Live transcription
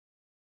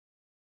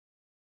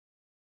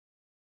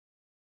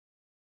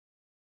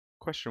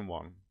Question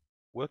 1.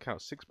 Work out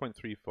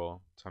 6.34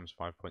 times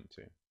 5.2.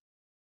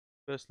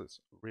 First, let's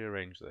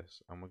rearrange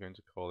this, and we're going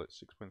to call it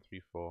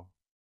 6.34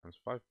 times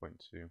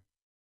 5.2.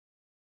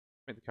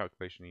 Make the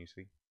calculation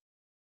easy.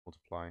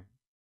 Multiply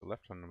the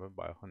left-hand number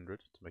by 100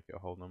 to make it a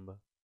whole number,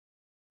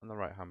 and the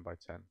right-hand by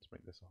 10 to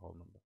make this a whole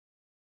number.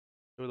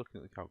 So we're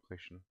looking at the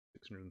calculation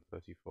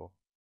 634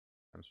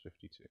 times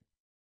 52,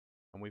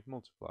 and we've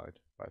multiplied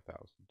by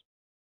 1,000.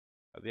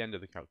 At the end of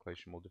the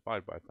calculation, we'll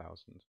divide by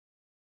 1,000,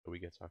 so we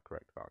get our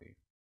correct value.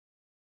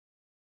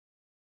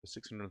 For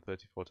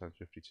 634 times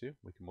 52,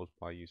 we can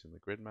multiply using the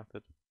grid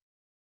method.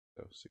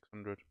 So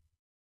 600,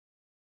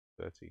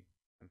 30,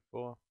 and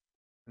 4,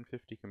 and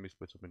 50 can be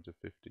split up into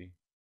 50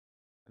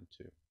 and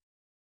 2.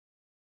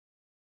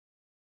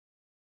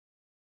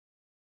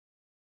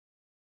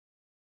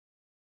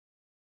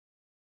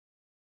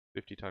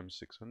 Fifty times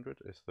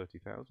 600 is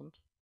 30,000.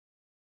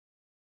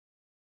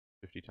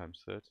 50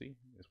 times 30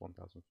 is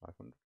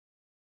 1,500.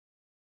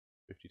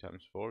 50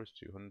 times 4 is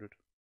 200.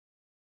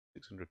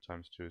 600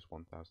 times 2 is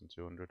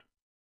 1,200.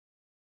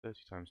 30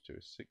 times 2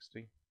 is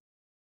 60.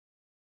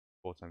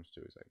 4 times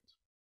 2 is 8.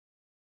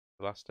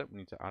 The last step, we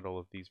need to add all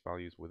of these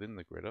values within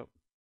the grid up.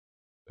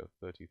 So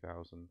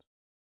 30,000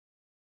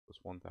 plus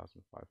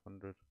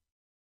 1,500,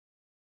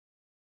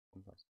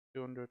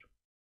 1,200,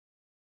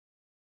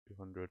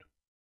 200,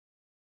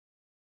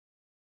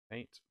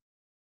 8.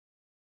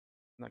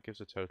 And that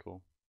gives a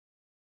total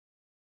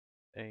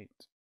 8,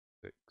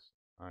 6,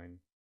 9,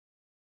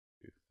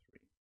 2,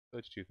 3.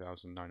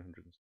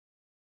 32,900.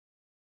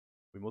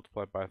 We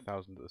multiplied by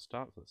 1,000 at the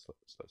start, so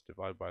let's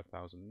divide by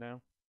 1,000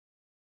 now.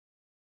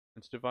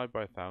 And to divide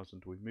by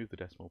 1,000, we move the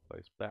decimal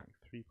place back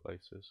 3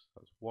 places.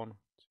 That's 1,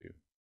 2,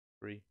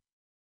 3.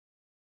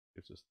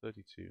 Gives us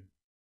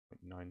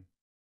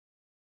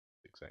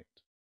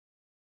 32.968.